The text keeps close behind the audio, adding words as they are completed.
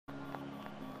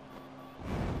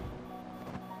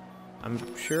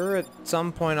I'm sure at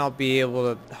some point I'll be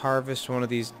able to harvest one of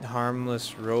these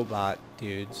harmless robot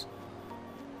dudes.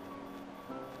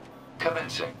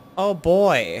 Commencing. Oh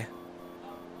boy.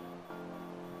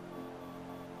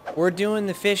 We're doing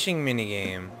the fishing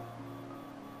minigame.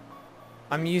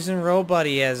 I'm using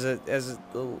Robuddy as a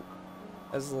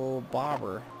little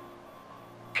bobber.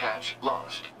 Catch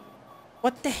lost.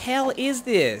 What the hell is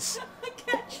this?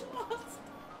 Catch lost.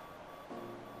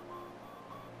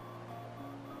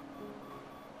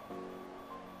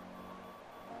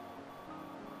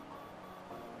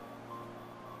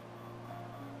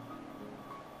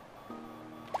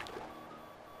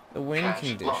 The win Catch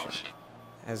condition lost.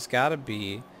 has got to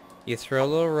be, you throw a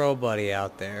little Robuddy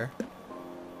out there.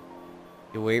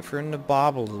 You wait for him to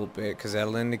bob a little bit, because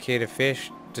that'll indicate a fish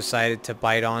decided to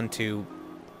bite onto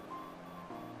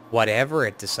whatever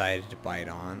it decided to bite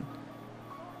on.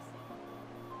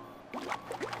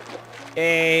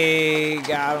 Hey,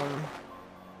 got him.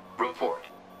 Report.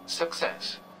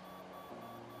 Success.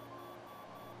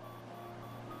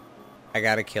 I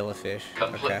gotta kill a fish.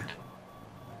 Complete. Okay.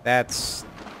 That's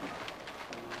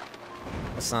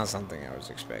not something I was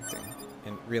expecting.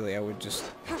 And really, I would just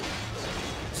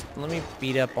let me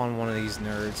beat up on one of these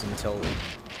nerds until...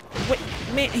 Wait,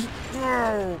 man,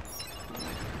 oh.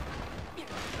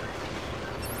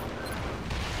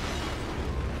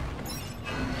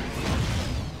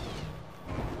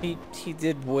 He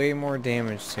did way more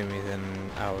damage to me than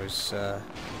I was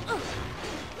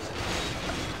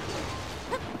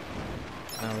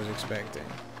expecting.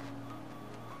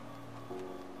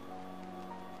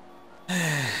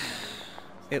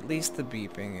 At least the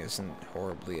beeping isn't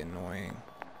horribly annoying.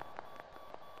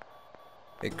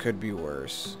 It could be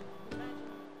worse.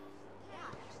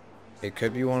 It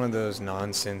could be one of those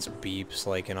nonsense beeps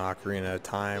like in Ocarina of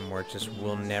Time where it just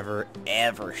will never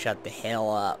ever shut the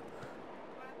hell up.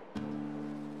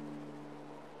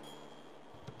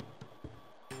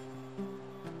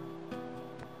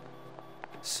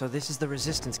 So this is the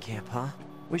resistance camp, huh?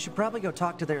 We should probably go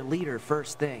talk to their leader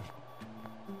first thing.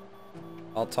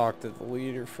 I'll talk to the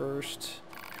leader first,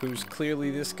 who's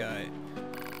clearly this guy.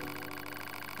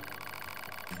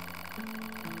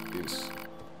 Goose.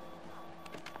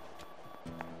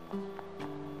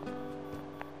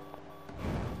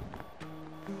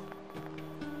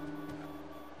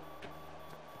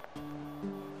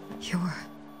 You're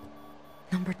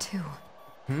number 2.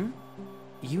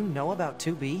 You know about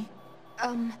 2B?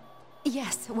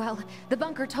 Yes, well, the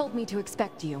bunker told me to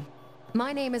expect you.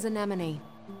 My name is Anemone.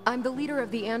 I'm the leader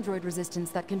of the android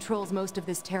resistance that controls most of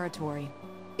this territory.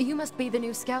 You must be the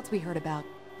new scouts we heard about.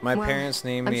 My Well, parents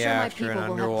named I'm me sure my after an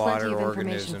people will have plenty underwater of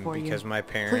information organism for you. because my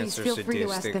parents Please are feel sadistic free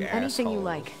to ask them anything you assholes.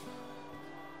 like.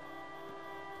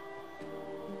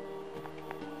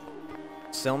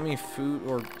 Sell me food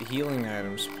or healing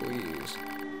items, please.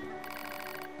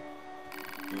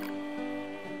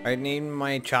 I named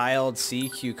my child Sea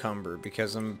Cucumber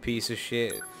because I'm a piece of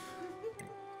shit.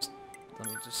 Let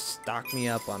me just stock me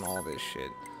up on all this shit.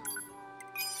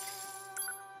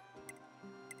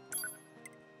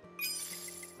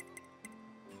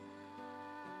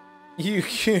 You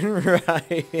can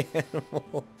ride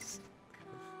animals.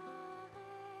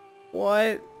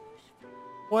 What?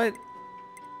 What?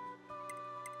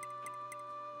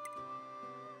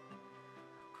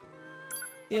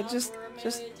 Yeah, just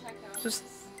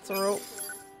throw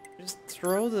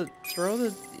the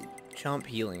chump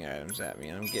healing items at me.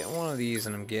 I'm getting one of these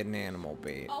and I'm getting animal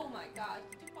bait. Oh my god.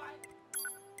 Why?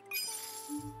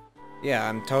 Yeah,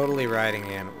 I'm totally riding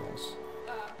animals.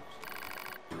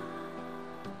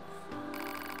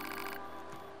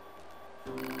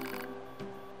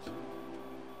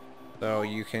 So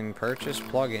you can purchase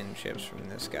plug-in chips from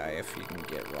this guy if you can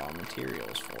get raw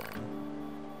materials for him.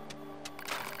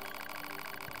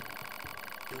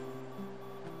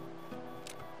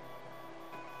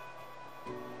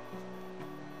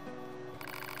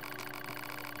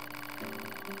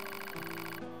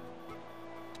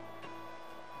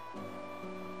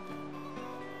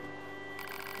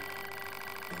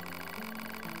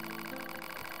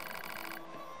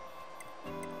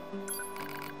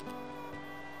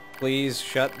 Please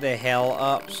shut the hell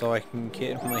up so I can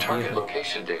get my Target healing.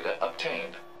 location data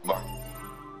obtained. Mark.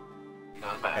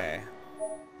 Not bad.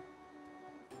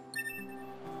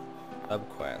 Okay.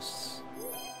 Subquests.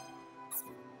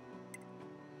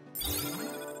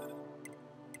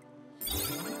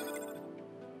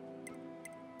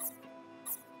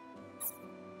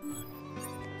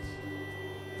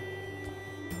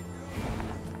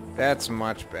 That's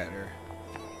much better.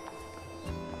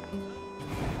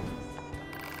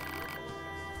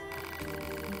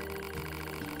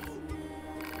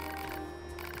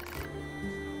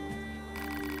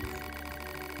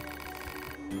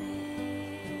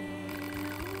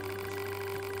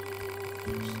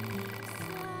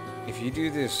 if you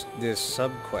do this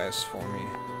sub quest for me,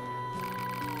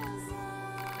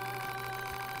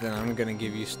 then I'm gonna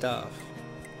give you stuff.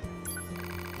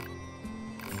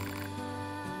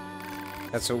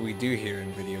 That's what we do here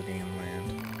in video game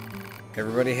land.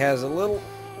 Everybody has a little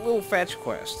fetch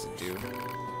quest to do.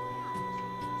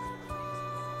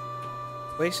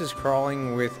 Place is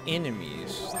crawling with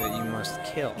enemies that you must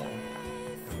kill.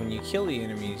 When you kill the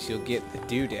enemies, you'll get the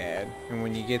doodad, and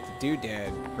when you get the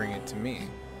doodad, bring it to me.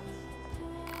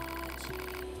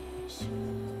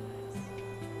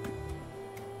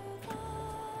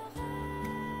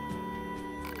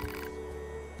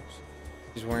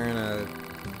 He's wearing a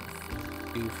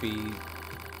goofy...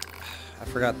 I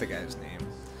forgot the guy's name.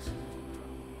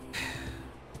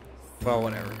 Well,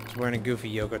 whatever. He's wearing a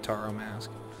goofy Yoko Taro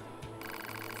mask.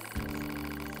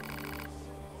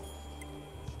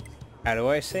 How do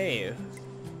I save?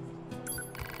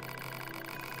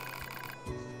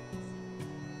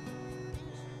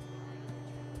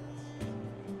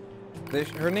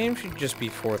 Her name should just be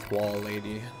Fourth Wall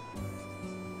Lady.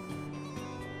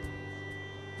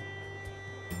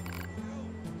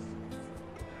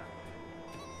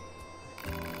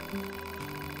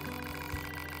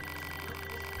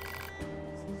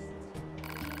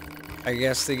 I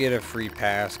guess they get a free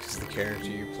pass because the character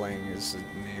you're playing is an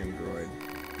android.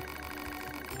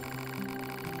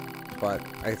 But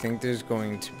I think there's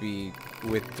going to be,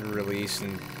 with the release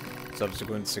and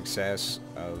subsequent success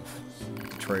of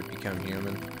Detroit Become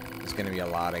Human, there's going to be a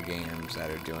lot of games that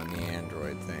are doing the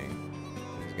android thing.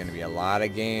 There's going to be a lot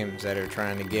of games that are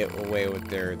trying to get away with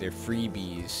their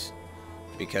freebies.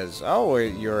 Because, oh,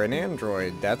 you're an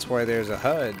android, that's why there's a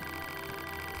HUD.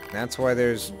 That's why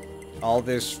there's all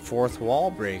this fourth wall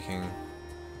breaking.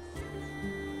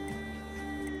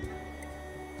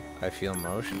 I feel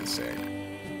motion sick.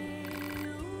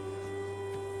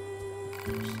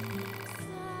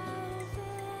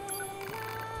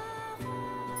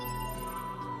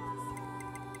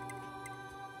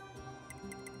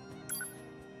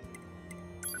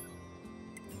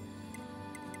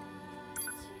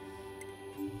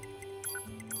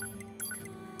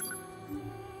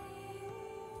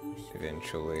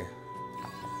 Eventually.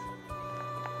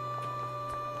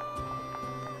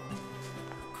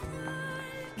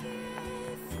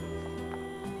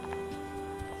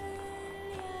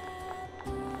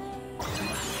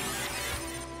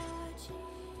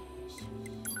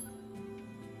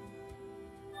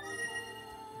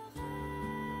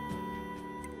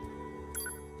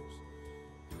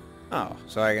 Oh,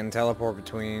 so I can teleport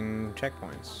between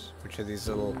checkpoints. Which are these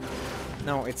little...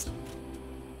 No, it's...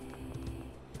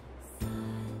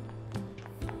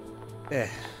 Eh.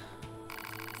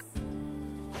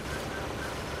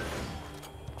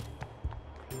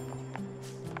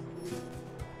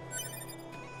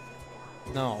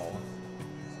 No.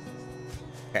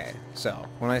 Okay, so,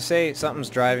 when I say something's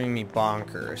driving me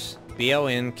bonkers,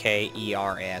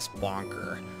 B-O-N-K-E-R-S,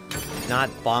 bonker. Not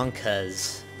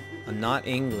bonkers. I'm not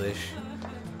English.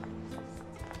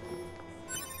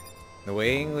 The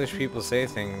way English people say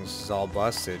things is all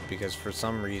busted because for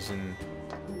some reason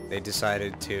they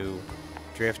decided to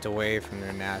drift away from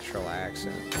their natural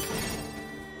accent.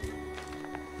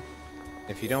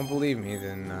 If you don't believe me,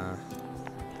 then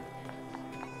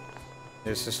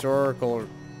there's historical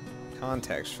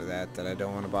context for that I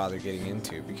don't want to bother getting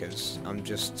into because I'm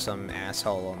just some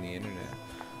asshole on the internet.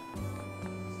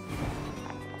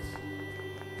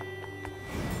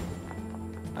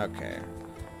 Okay,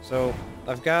 so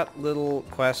I've got little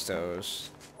questos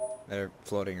that are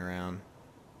floating around,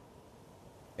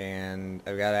 and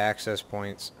I've got access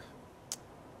points.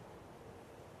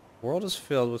 The world is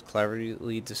filled with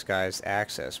cleverly disguised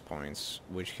access points,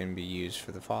 which can be used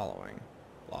for the following.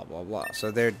 Blah blah blah. So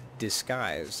they're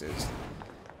disguised as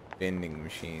vending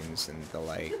machines and the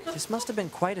like. This must have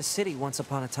been quite a city once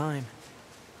upon a time.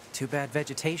 Too bad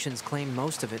vegetation's claimed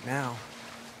most of it now.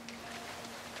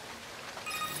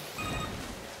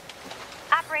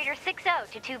 Operator 60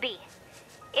 to 2B.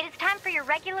 It is time for your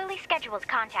regularly scheduled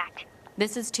contact.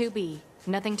 This is 2B.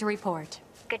 Nothing to report.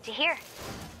 Good to hear.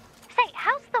 Say,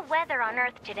 how's the weather on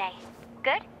Earth today?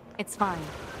 Good? It's fine.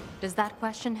 Does that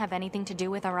question have anything to do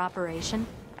with our operation?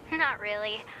 Not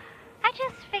really. I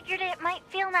just figured it might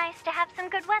feel nice to have some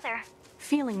good weather.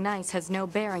 Feeling nice has no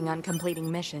bearing on completing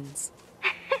missions.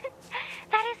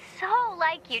 That is so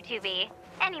like you, 2B.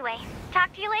 Anyway,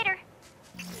 talk to you later.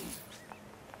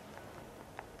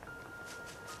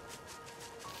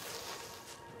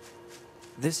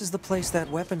 This is the place that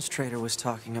weapons trader was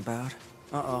talking about.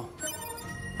 Uh-oh.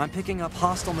 I'm picking up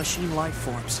hostile machine life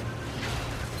forms.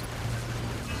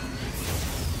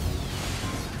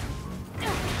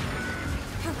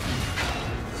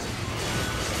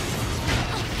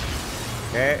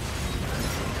 Okay.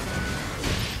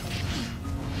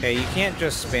 Okay, you can't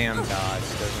just spam dodge.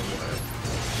 It doesn't work.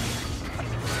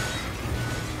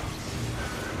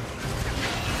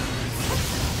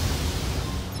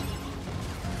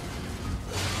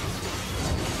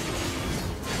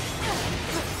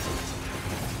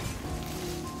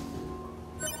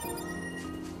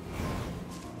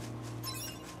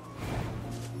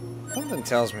 Something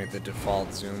tells me the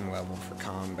default zoom level for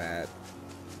combat,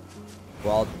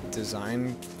 while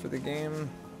designed for the game,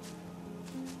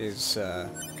 is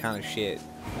kind of shit.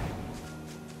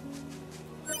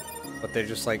 But they're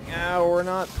just like, no, we're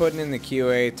not putting in the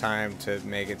QA time to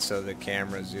make it so the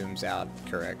camera zooms out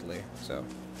correctly. So,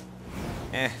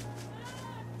 I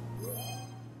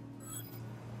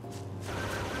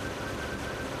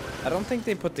don't think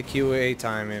they put the QA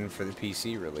time in for the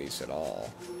PC release at all.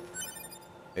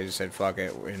 They just said, fuck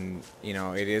it, and, you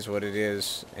know, it is what it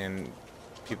is, and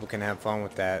people can have fun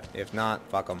with that. If not,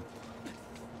 fuck them.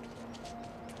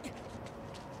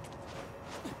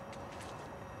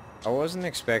 I wasn't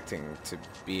expecting to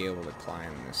be able to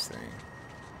climb this thing.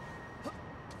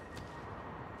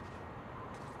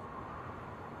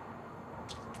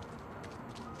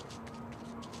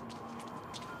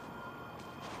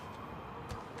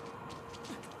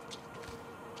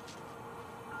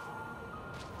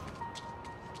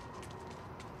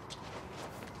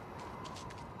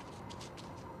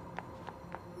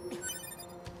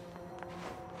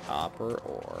 Copper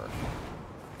ore.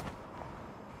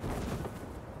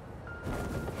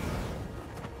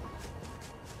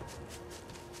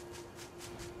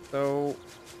 So,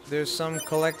 there's some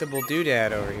collectible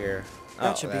doodad over here.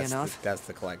 That should be enough. That's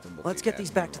the collectible. Let's get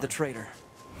these back to the trader.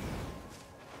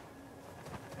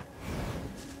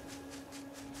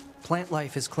 Plant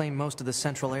life has claimed most of the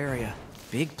central area.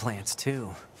 Big plants,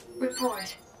 too.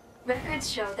 Report. Records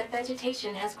show that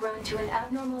vegetation has grown to an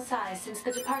abnormal size since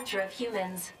the departure of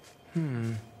humans.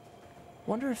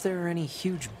 Wonder if there are any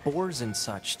huge boars and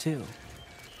such, too.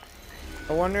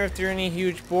 I wonder if there are any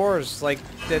huge boars, like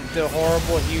the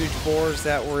horrible huge boars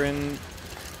that were in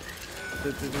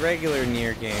the regular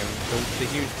Nier game. The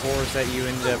huge boars that you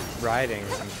ended up riding,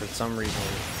 and for some reason,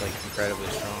 it's like incredibly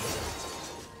strong.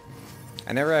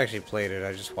 I never actually played it,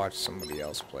 I just watched somebody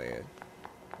else play it.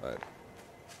 But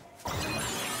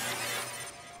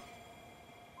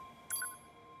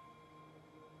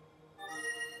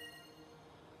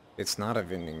it's not a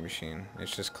vending machine,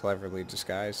 it's just cleverly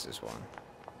disguised as one.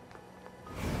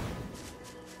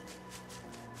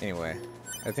 Anyway,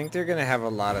 I think they're gonna have a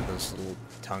lot of those little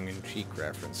tongue-in-cheek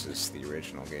references to the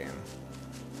original game.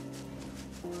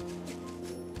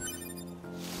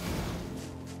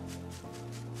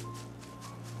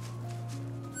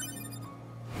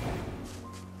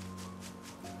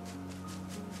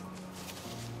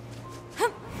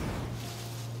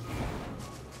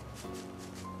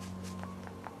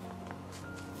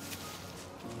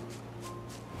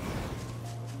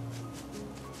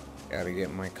 Gotta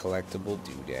get my collectible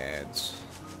doodads.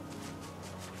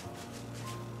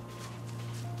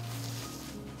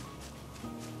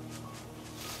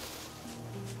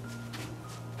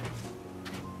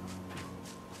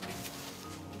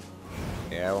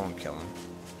 Yeah, I won't kill him.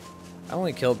 I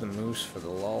only killed the moose for the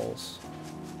lulz.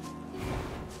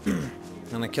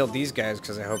 And I killed these guys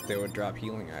because I hoped they would drop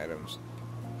healing items.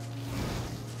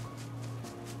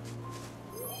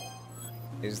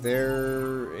 Is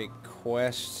there a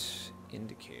quest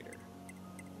indicator?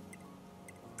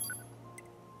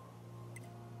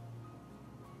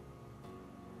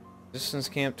 Distance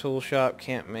camp tool shop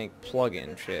can't make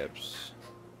plug-in chips.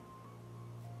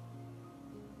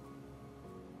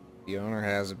 The owner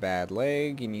has a bad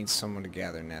leg. He needs someone to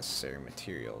gather necessary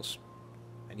materials.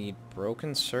 I need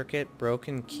broken circuit,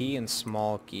 broken key, and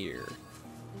small gear.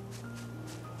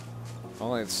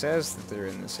 Well, it says that they're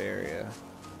in this area.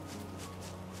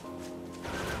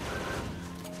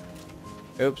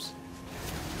 Oops.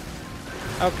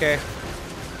 Okay.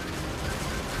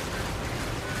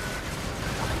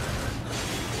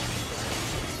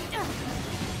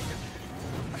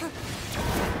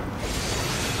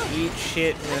 Eat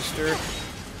shit, mister.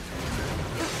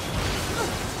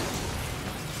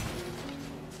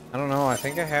 I don't know, I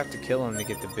think I have to kill him to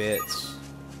get the bits.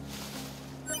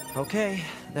 Okay,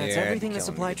 that's Yeah, everything the kill him to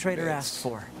supply get the trader bits. asked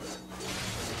for.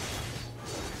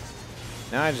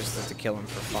 Now I just have to kill him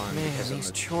for fun. Man, because these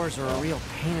I'm chores are a real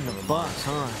pain in the butt,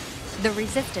 huh? The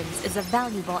Resistance is a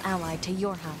valuable ally to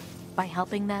your hub. By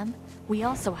helping them, we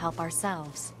also help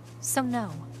ourselves. So no,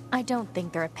 I don't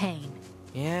think they're a pain.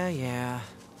 Yeah.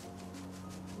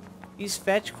 These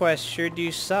fetch quests sure do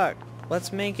suck.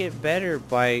 Let's make it better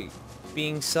by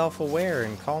being self-aware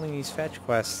and calling these fetch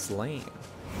quests lame.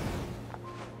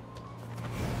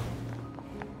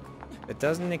 It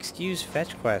doesn't excuse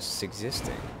fetch quests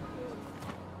existing.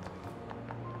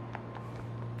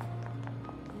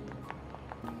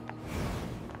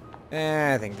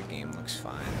 I think the game looks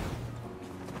fine.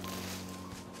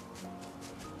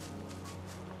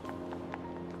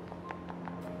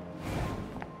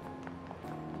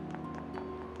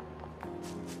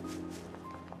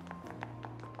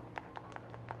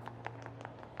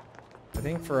 I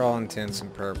think for all intents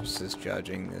and purposes,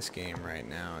 judging this game right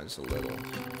now is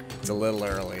it's a little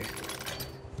early.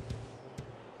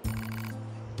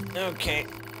 Okay.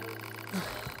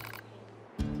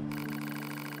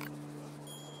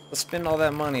 Let's spend all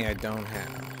that money I don't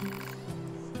have.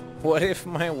 What if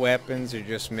my weapons are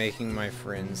just making my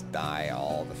friends die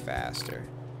all the faster?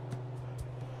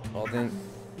 Well then,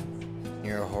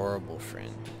 you're a horrible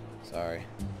friend. Sorry.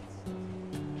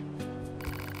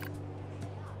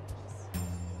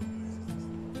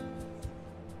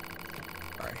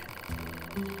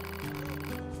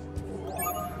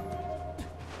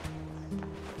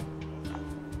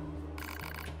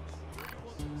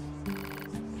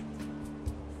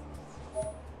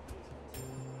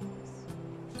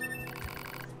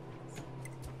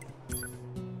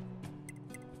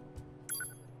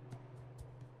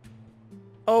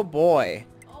 Oh boy.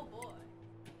 Oh boy.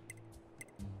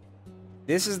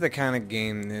 This is the kind of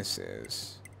game this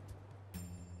is.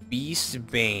 Beast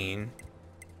Bane,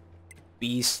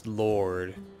 Beast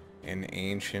Lord, and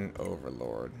Ancient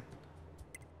Overlord.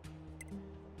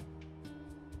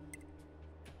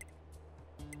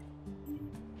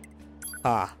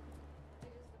 Ah.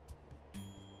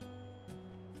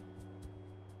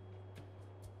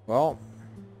 Well,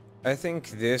 I think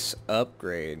this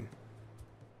upgrade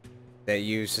that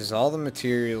uses all the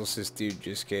materials this dude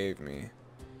just gave me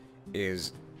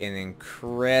is an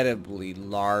incredibly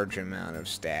large amount of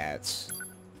stats.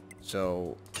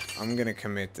 So I'm gonna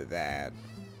commit to that.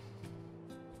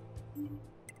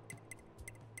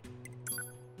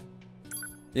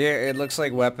 Yeah, it looks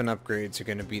like weapon upgrades are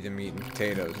gonna be the meat and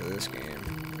potatoes of this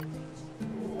game.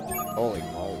 Holy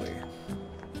moly.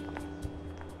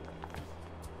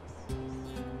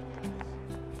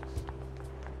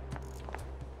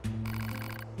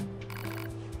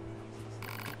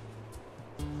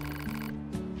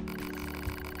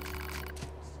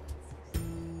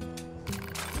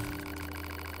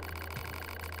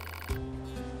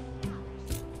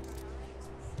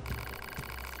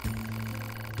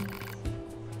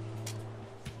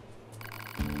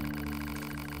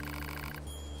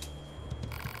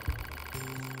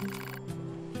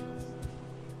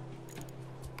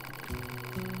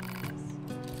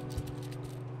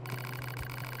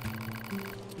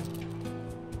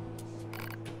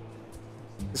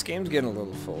 This game's getting a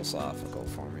little philosophical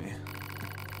for me.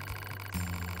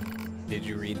 Did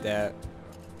you read that?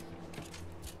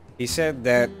 He said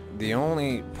that the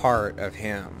only part of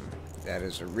him that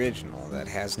is original, that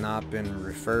has not been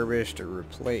refurbished or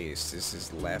replaced, is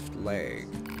his left leg.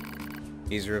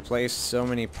 He's replaced so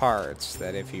many parts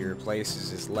that if he replaces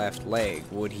his left leg,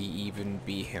 would he even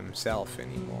be himself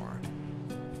anymore?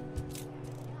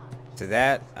 To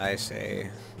that, I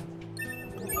say,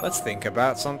 let's think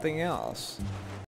about something else.